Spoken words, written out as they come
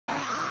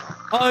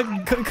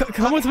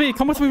Come with me.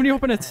 Come with me when you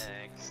open it.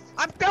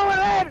 I'm going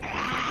in!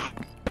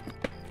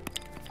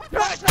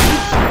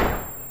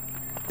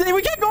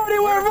 We can't go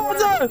anywhere,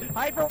 Monza!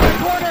 Hyper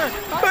corner!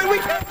 But we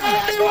can't go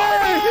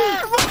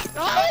anywhere!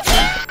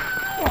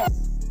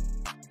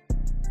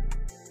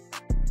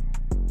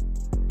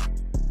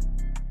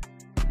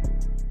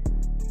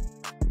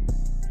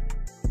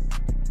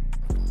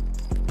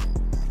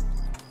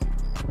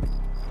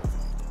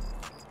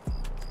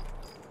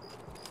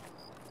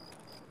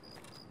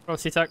 Oh,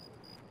 C-Tech.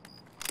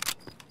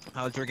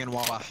 I was drinking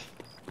Wawa.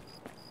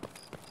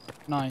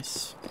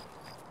 Nice.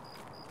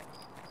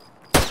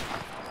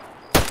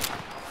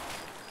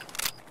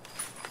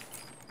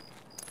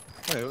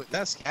 Wait,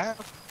 that's Cav?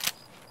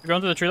 You're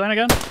going through the tree line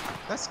again?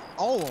 That's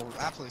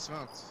absolutely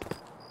smoked.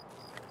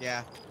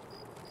 Yeah.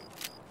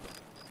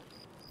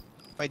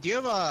 Wait, do you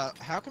have a?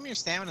 How come your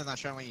stamina's not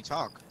showing when you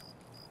talk?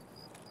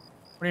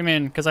 What do you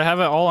mean? Because I have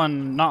it all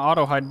on not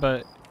auto hide,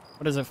 but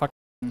what is it?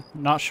 Fucking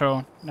not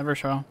show, never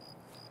show.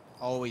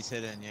 Always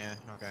hidden, yeah.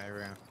 Okay, here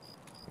we go.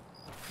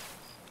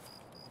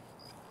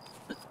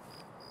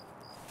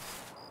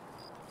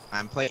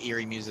 I'm playing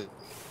eerie music.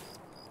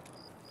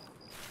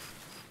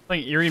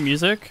 Playing eerie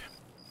music?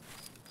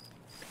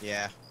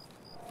 Yeah.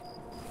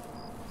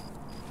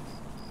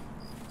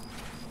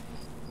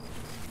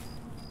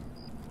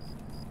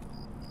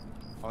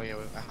 Oh yeah,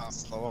 how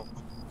slow?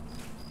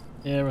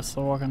 Yeah, we're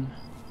still walking.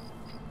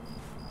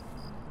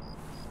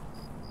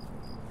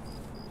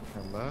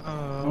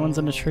 Hello. No one's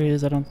in the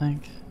trees, I don't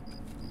think.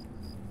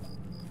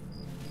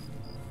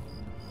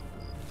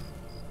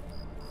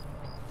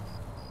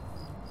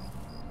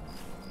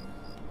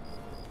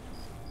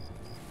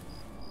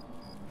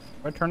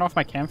 Do I turn off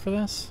my cam for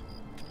this?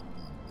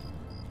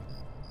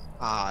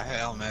 Ah,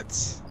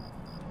 helmets.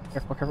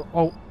 Careful, careful.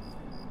 Oh.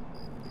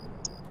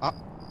 Ah.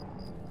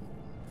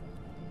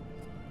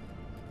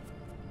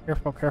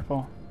 Careful,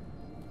 careful.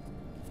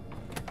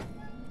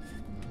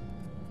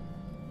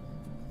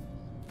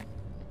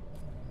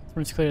 This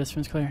room's clear, this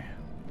room's clear.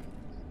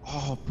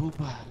 Oh,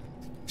 booba.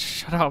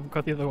 Shut up,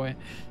 go the other way.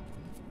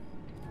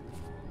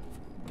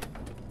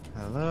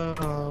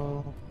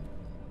 Hello.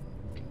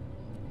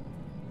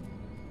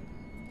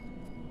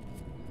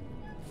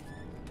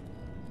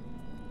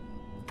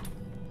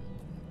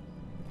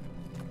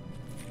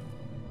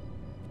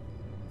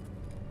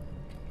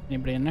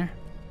 Anybody in there?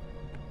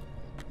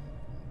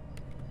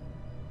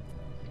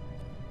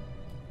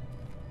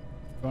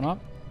 Going up?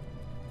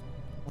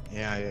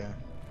 Yeah, yeah.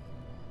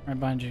 Right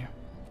behind you.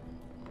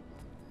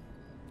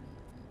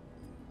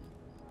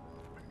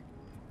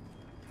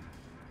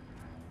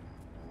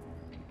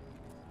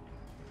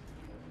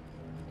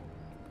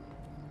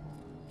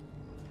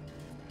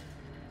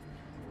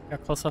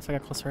 Got close left, I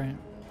got close right.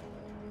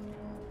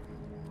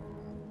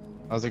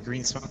 Oh, there's a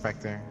green smoke back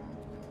there.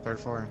 Third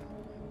floor.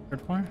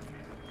 Third floor?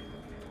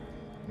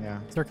 Yeah.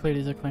 These are clear,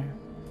 these are clear.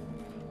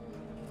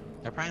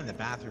 They're probably in the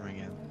bathroom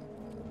again.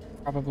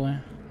 Probably.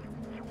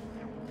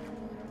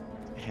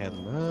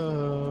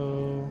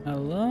 Hello.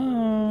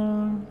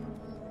 Hello.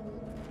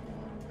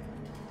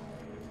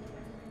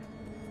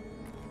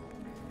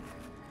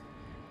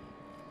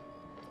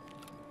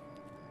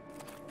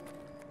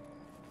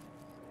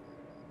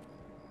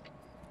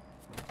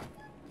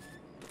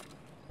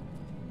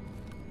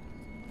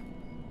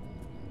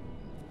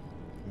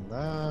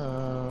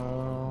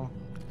 Hello.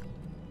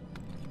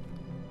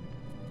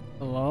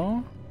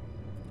 Hello?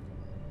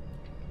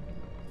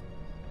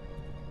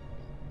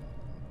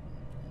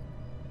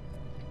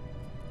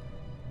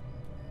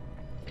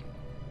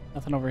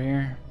 Nothing over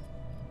here.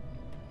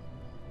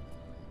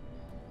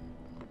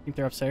 Think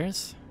they're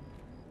upstairs?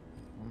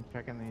 I'm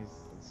checking these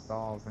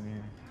stalls in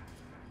here.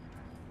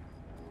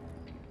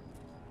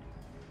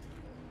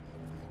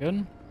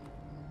 Good?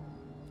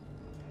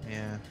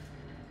 Yeah.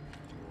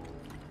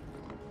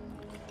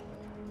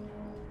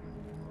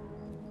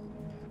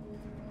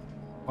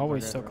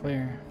 Always so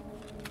clear.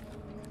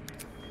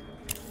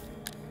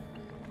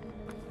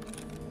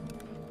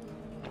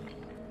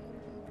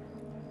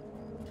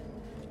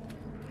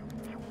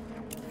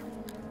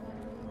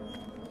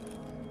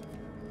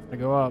 I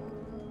go up.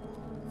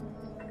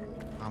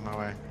 On my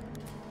way.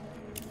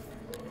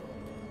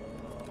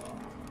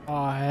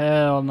 Oh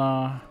hell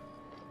no.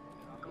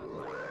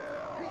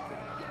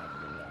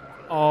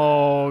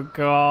 Oh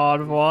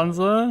god,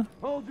 Wanza?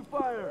 Hold your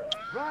fire.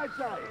 Right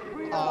side.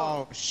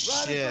 Oh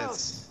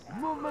shit.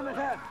 Movement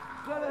ahead.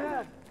 Straight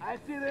ahead. I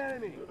see the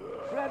enemy.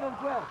 Shred on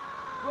 12.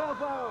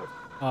 12 hours.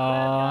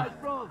 Right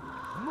front.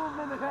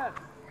 Movement ahead.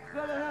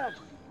 Straight ahead.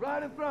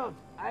 Right in front.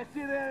 I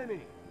see the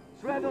enemy.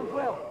 Shred on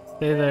 12.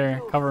 Stay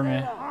there, cover me.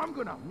 I'm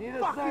gonna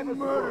fucking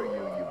murder you,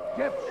 you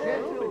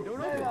dipshit.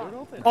 Don't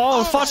open.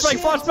 Oh, flashbang,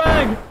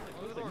 flashbang!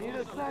 Need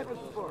a sniper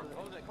support.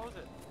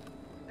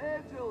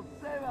 Angel,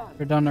 save us.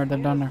 They're down there, they're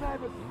down there.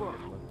 Sniper support.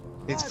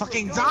 It's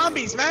fucking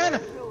zombies, man!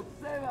 Angel,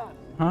 save us.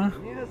 Huh?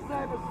 Need a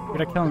sniper support.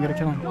 Gotta kill him, gotta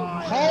kill him.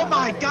 Oh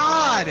my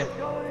god!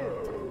 Going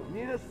in.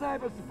 Need a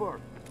sniper support.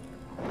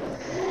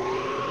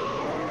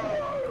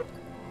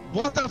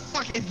 What the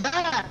fuck is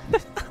that?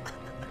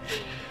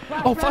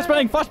 Oh,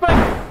 flashbang,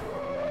 flashbang!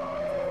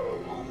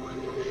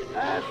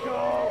 Let's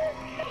go.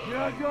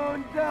 You're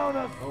going down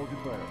us. Hold your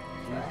fire.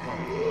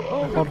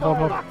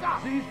 Hold.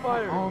 Cease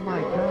fire. Oh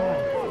my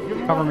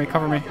god. Cover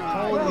me.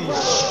 Holy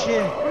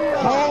shit.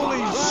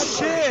 Holy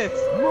shit.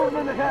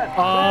 Movement ahead. I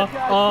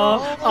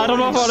don't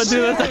know if I want to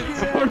do this.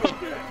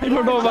 I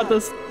don't know about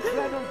this.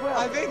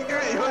 I think you're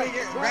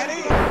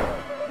ready.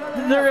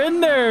 They're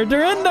in there.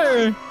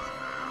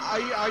 Are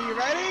you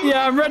ready?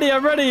 Yeah, I'm ready.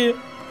 Here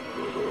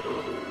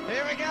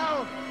we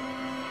go.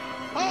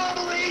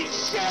 Holy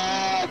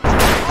shit!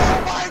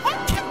 Oh my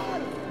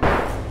god!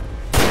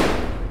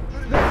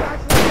 There's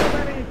actually so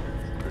many.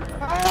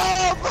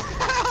 Help!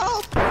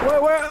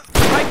 Where?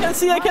 I can't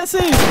see.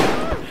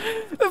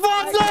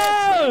 Vonza!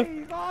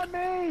 He's on me!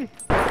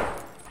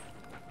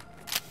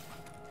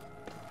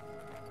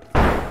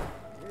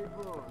 Hey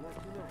bro, let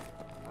you know.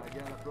 I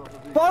got a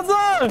proposition.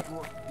 Vonza!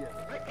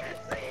 I can't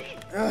see!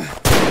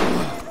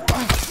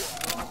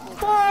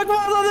 Fuck,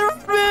 Vonza, they're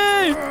with me!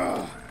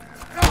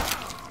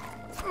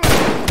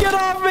 Get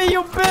off me,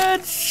 you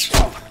bitch!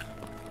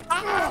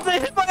 Ah, they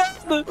hit my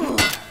head!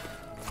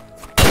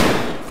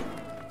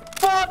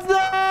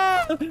 Vonza!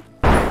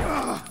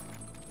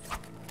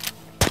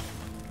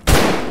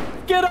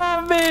 Get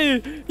off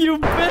me, you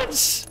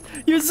bitch!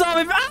 You saw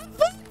me! Ah,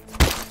 fuck!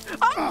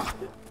 Ah.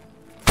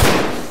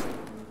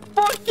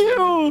 Fuck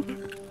you!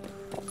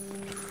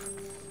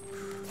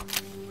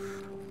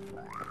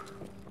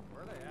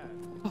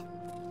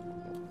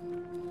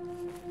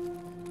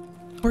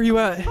 Where are you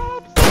at?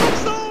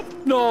 Stop!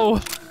 No!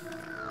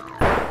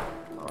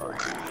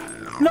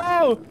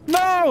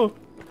 No!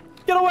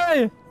 Get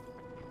away!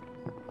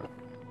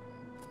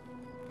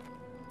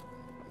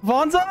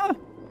 Vonza?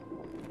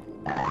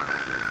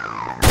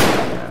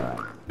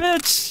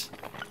 Bitch!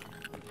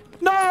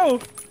 No!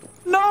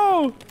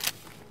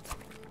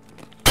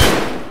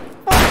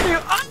 Fuck you!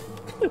 Ah!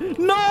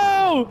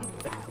 No!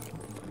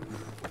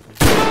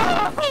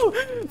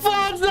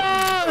 Vonza!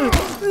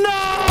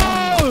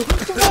 No!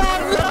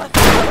 Vonza!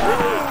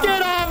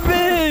 Get off me!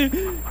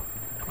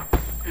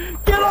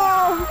 Get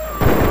off!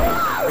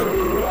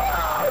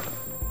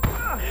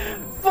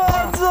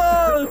 Vonza!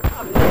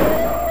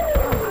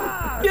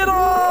 Get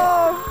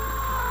off!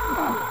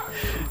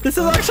 This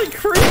is actually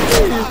creepy!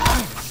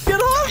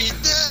 Get off!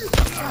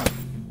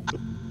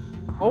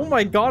 Oh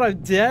my god, I'm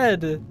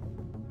dead!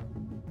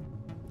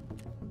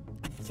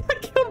 I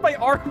killed my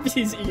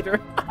Arby's eater!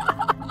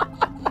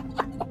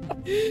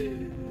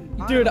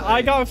 Dude,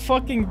 I got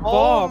fucking bombed.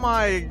 Oh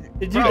my...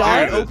 Did you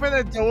die? Open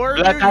the door,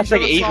 That dude. past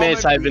like 8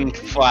 minutes I've been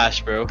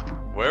flashed, bro.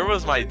 Where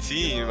was my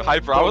team?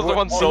 Hyper, I was the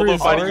one solo Every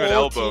fighting you in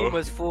Whole team elbow.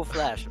 was full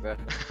flash, bro.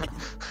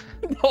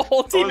 The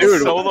whole I team was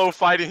is solo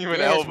fighting you in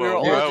Yes, we were elbow,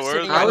 all bro. just Where's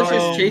sitting my I was Oh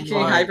just chasing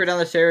my. Hyper down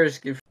the stairs.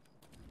 Think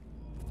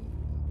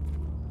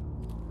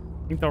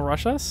they'll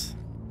rush us?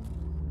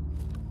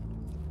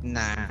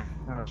 Nah.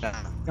 You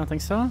don't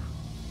think so?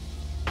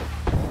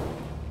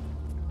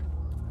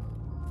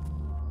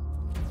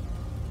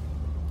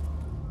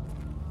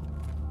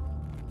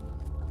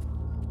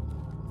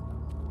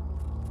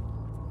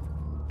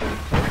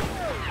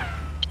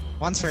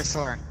 One's first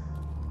floor.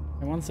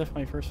 Yeah, one's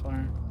definitely first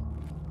floor.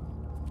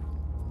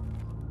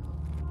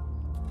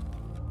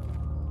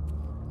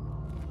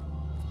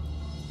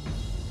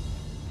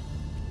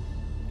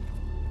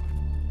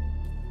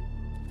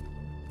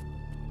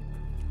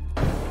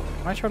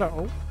 Can I try to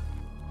ult?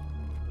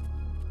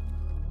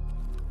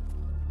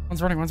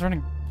 One's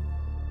running.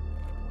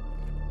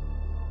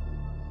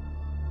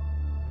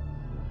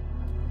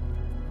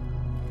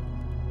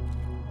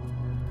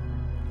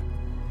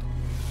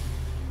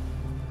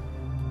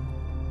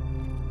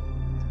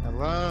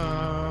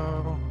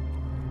 Hello?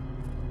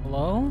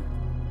 Hello?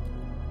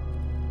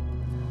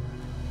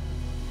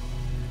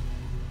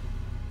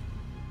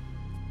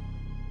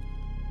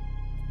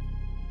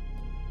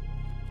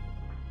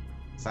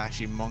 It's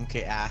actually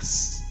monkey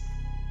ass.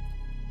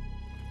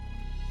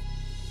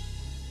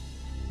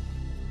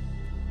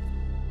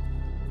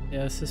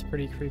 Yeah, this is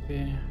pretty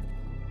creepy.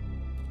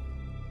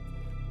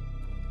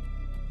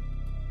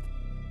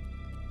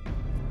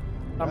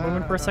 Stop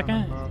moving for a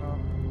second.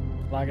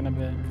 Lagging a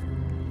bit.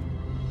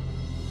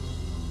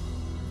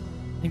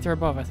 I think they're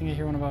above. I think I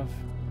hear one above.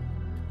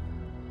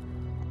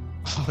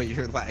 Oh,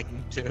 you're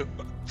lagging too.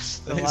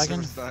 They're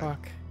lagging?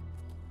 Fuck.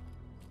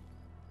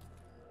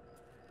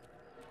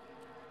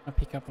 I'm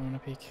gonna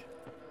peek.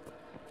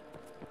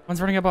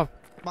 One's running above.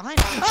 Behind.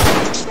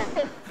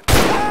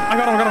 I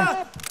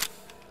got him.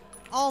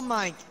 Oh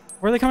my.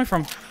 Where are they coming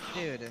from?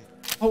 Dude.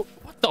 Oh,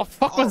 what the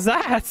fuck was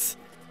that?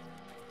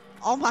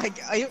 Oh my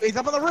god. He's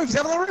up on the roof. He's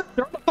up on the roof.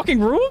 They're on the fucking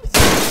roof?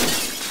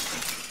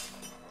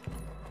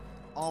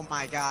 Oh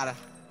my god.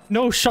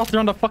 No shot, they're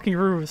on the fucking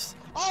roofs.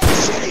 Oh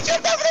shit, he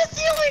jumped over the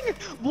ceiling!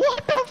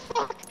 What the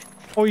fuck?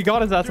 Oh, you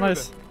got his ass,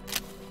 nice.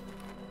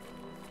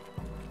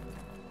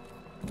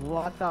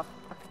 What the fuck?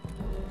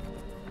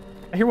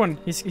 I hear one.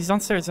 He's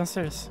downstairs. I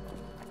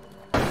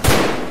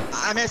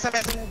missed.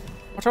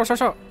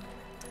 Watch out.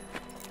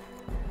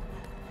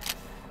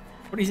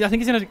 What is he? I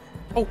think he's gonna...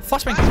 Oh,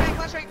 flashbang.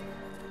 Flashbang.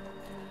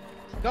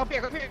 Go up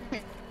here.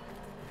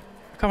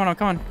 Come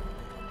on.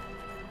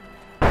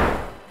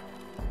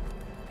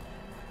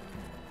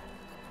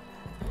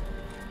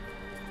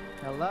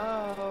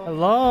 Hello.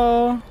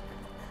 Hello.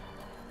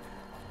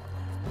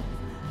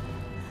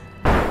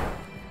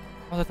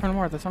 Oh, there's one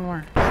more. There's one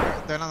more.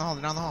 They're down the hall.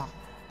 They're down the hall.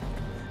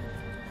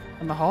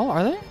 In the hall?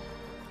 Are they?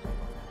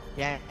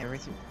 Yeah, right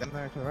to them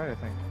there to the right, I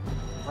think.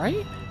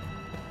 Right?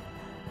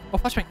 Oh,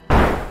 flashbang.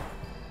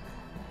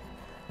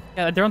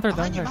 Yeah, they're on third.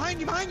 They're on Behind you! third. Behind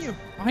you! Behind you!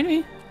 Behind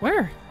me?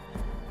 Where?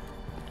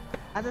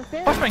 At the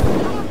stairs. Flashbang.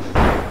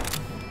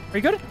 Are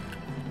you good?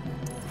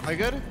 Are you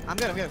good? I'm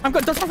good. I'm good. I'm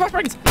good. There's more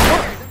flashbangs.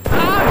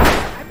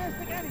 Ah! I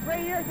missed again. He's right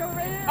here. He's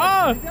right here.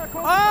 Ah! He's got a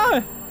cold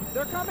Ah!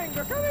 They're coming.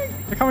 They're coming.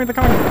 They're coming. They're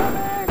coming.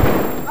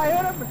 I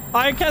hit him.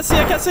 I can't see.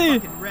 I can't see.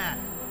 Rat.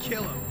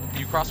 Kill him.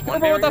 You cross one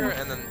Turbo, what barrier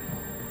the- and then.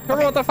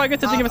 Turbo, what the fuck? Get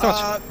to think of it so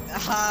much.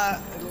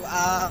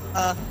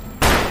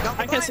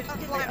 I can't see.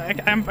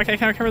 I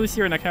can't really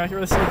see right now. I can't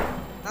really see.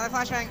 Another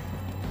flashbang.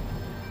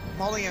 I'm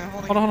holding it. I'm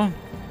holding Hold on, hold on.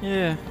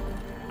 Yeah.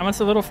 I must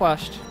have a little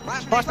flashed.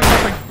 Flashbang.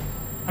 Flashbang.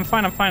 I'm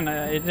fine. I'm fine.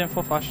 It didn't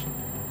full flash.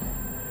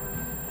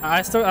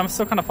 I'm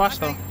still kind of flashed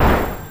though.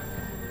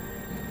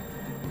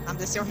 I'm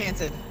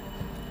disoriented.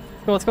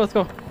 Let's go. Let's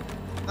go.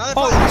 Another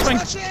Oh, flashbang.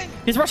 flashbang.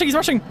 He's rushing. He's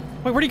rushing.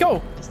 Wait, where'd he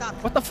go? Stop.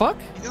 What the fuck?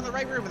 He's in the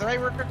right room. The right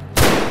room.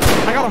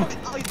 I got him.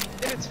 Oh, he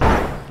did it.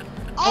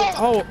 Oh!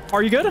 Oh,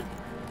 are you good?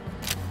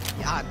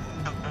 Yeah.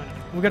 No.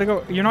 We gotta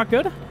go. You're not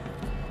good?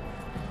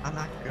 I'm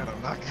not good.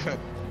 I'm not good.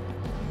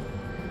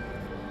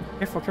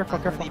 Careful. I'm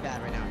really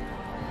bad right now.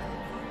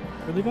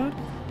 Really bad?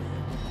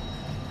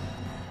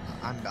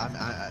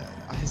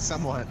 I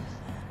somewhat.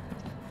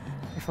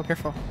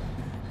 Careful.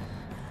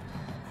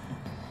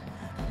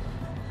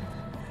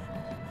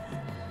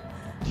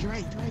 You're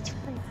right.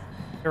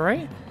 You're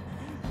right?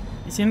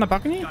 You see him on the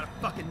balcony? Got a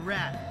fucking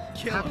rat.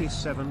 Kill him. Happy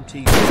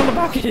 17. He's on the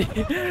balcony.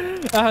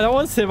 That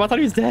was him. I thought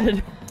he was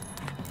dead.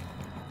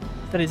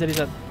 He's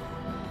dead.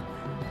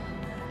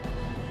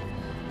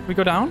 We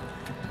go down?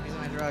 I'm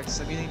using my drugs.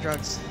 I'm using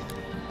drugs.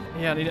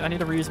 Yeah, I need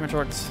to reuse my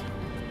drugs.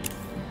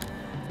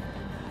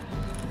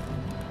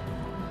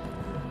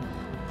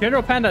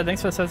 General Panda,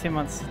 thanks for the 17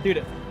 months.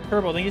 Dude,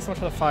 Turbo, thank you so much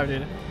for the 5,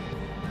 dude.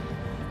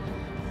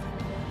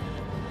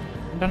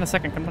 Come down a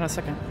second.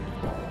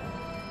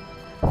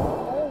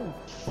 Oh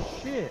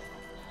shit.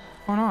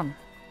 What's going on?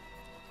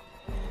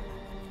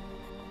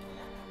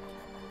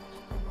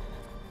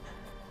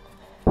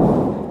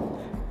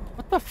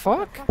 What the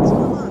fuck? What's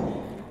going on?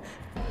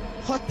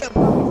 What the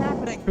fuck is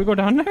happening? Can we go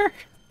down there?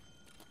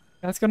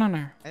 Yeah, let's go down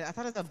there. I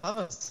thought it was above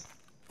us.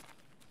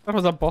 That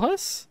was a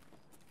bus?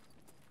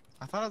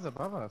 I thought it was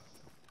above us.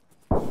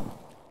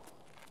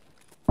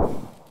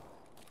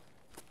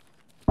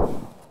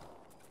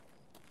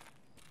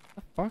 What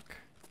the fuck?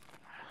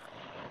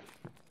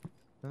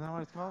 Isn't that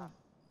what it's called?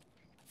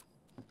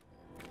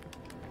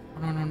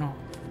 No.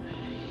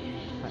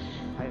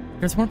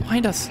 There's one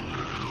behind us.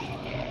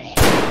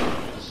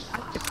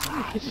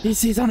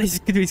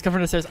 He's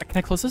covering the stairs. Can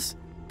I close this?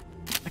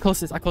 I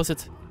close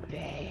it.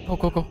 Go.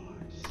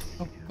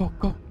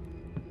 Go.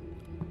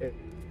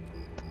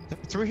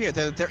 Through here.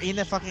 They're in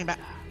the fucking back.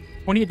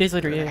 28 days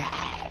later,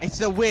 yeah. It's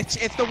the witch.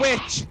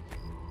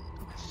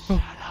 Go.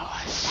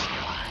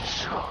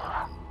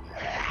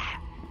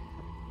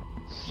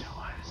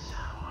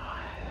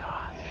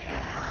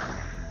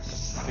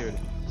 Dude.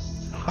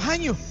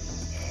 Behind you.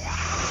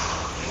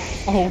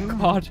 Oh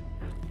god.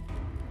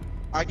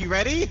 Are you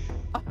ready?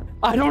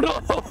 I don't know.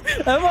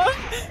 Am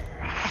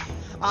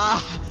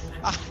I?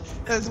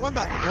 There's one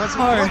back. There's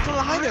Alright. one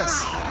behind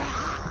us.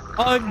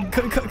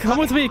 Come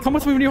with me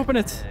when you open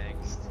it.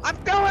 I'm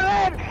going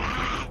in.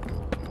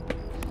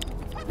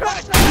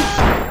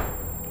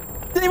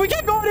 We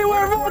can't go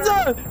anywhere,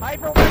 Volta!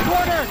 Hyper one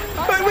corner.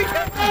 But we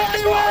can't go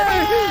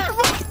anywhere!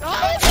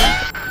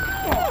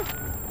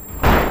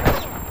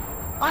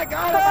 I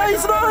got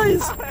Nice!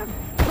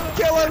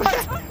 Kill him.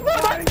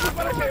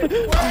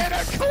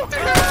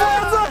 Volta!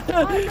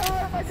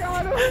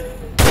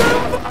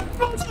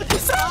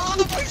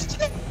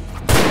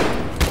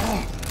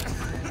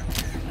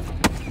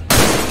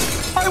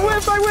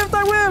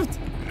 I whiffed!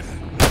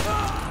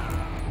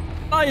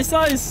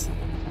 Nice!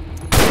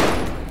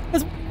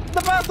 It's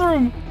the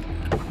bathroom!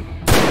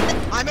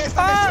 I missed.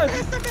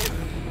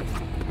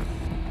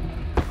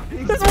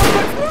 There's one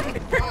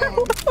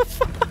What the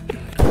fuck?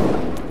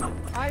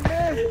 I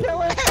missed. Kill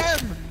him.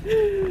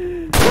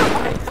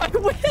 I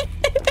win!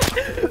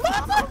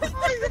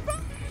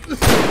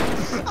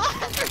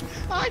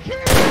 I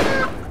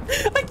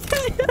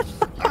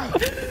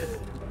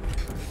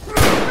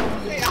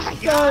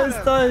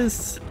can't.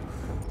 Nice.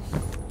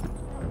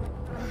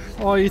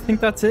 Oh, you think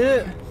that's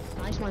it?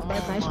 Nice one,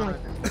 Beth. Nice one.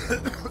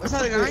 Was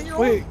that a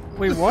 9-year-old?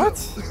 Wait,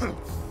 what?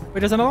 Wait,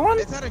 there's another one?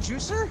 Is that a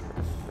juicer?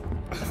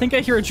 I think I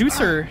hear a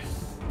juicer.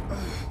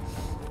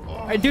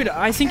 Dude,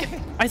 I think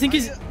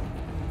he's.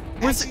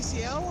 Where's?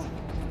 SCCL?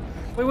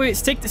 Wait,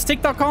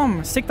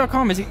 stake.com.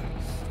 Stake.com. Is he?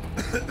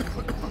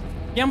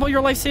 Gamble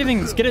your life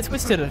savings. Get it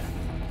twisted.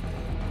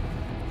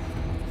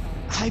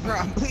 Hyper,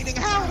 I'm bleeding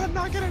out. I'm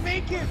not gonna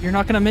make it. You're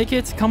not gonna make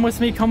it? Come with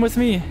me.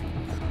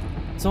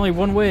 There's only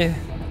one way.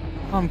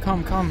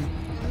 Come.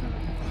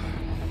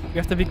 We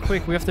have to be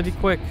quick. God,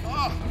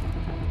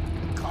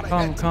 I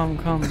Come, come,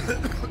 come.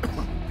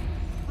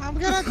 I'm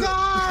gonna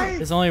die!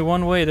 There's only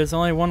one way. There's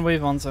only one way,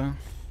 Vonza.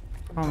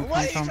 Come, What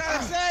are you come, trying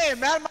to say,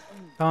 man?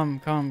 come.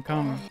 Come,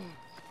 come.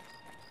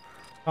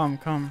 Come,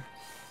 come.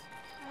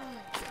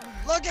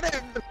 Look at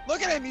him!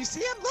 Look at him! You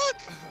see him? Look!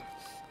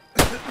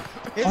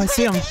 Oh, I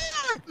see him.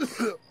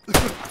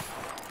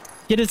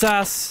 Get his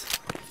ass.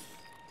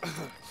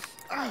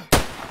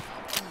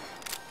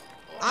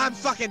 I'm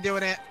fucking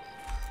doing it.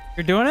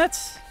 You're doing it?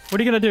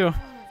 What are you gonna do?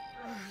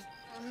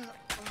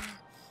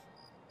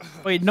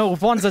 Wait, no,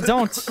 Vonza,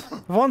 don't.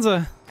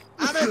 Vonza.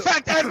 I'm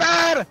infected,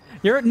 man!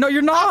 You're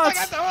not. I'm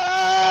fucking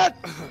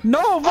doing it!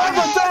 No,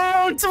 Vonza,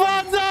 don't,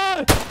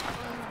 Vonza.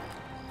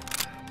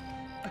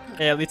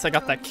 Hey, at least I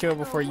got that kill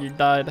before you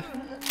died.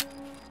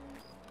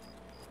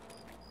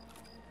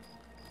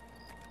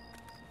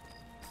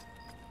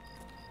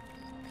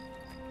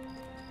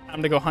 I'm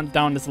gonna go hunt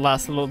down this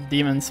last little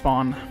demon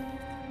spawn.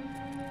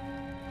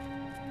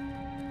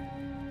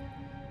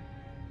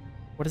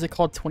 What is it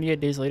called? 28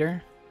 days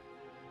later?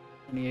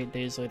 28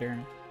 days later.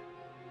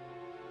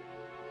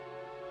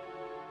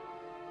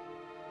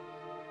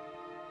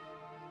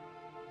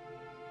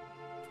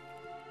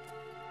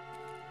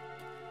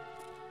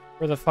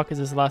 Where the fuck is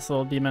this last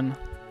little demon?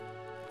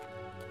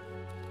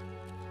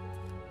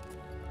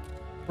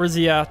 Where's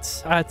he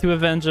at? I had to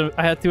avenge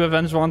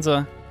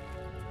Vonza.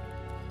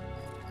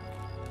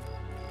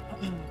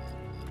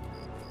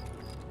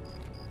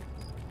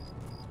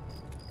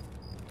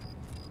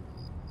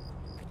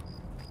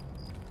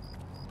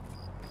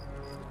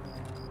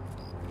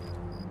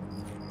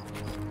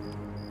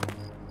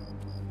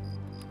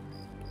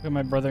 Look at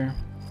my brother.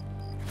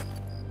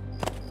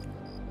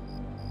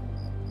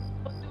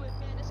 Don't do it,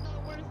 man. It's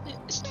not worth it.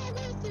 It's not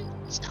worth it.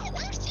 It's not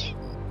worth it.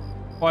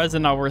 Why is it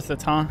not worth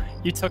it, huh?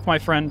 You took my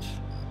friend.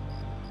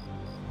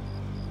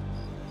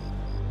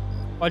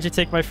 Why'd you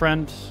take my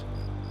friend?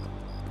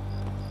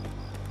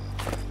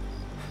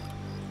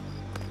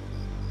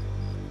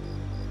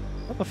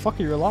 What the fuck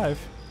are you alive?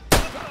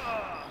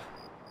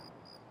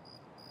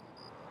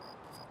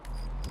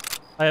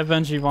 I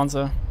avenge you,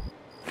 Vonza.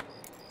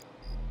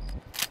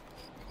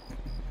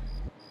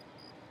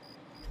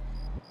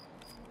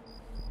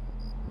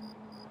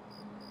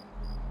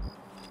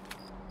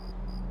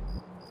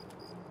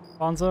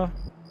 Vonza,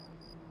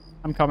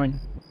 I'm coming.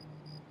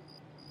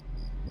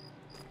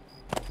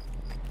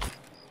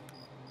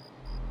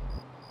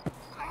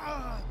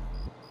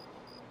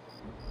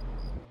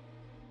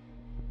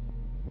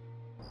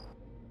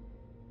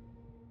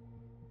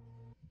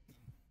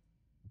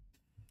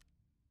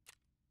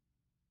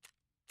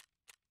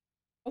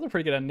 That was a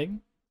pretty good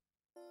ending.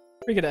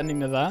 Pretty good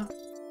ending to that.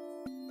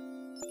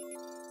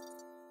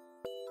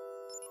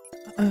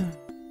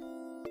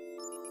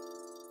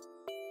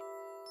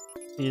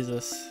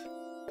 Jesus.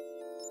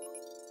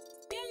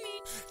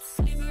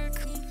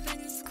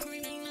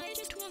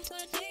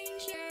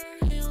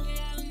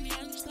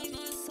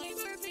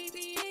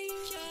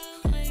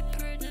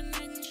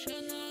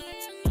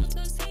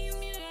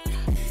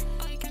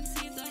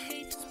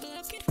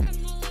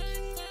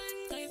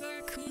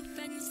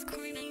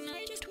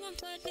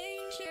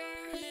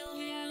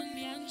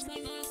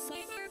 Like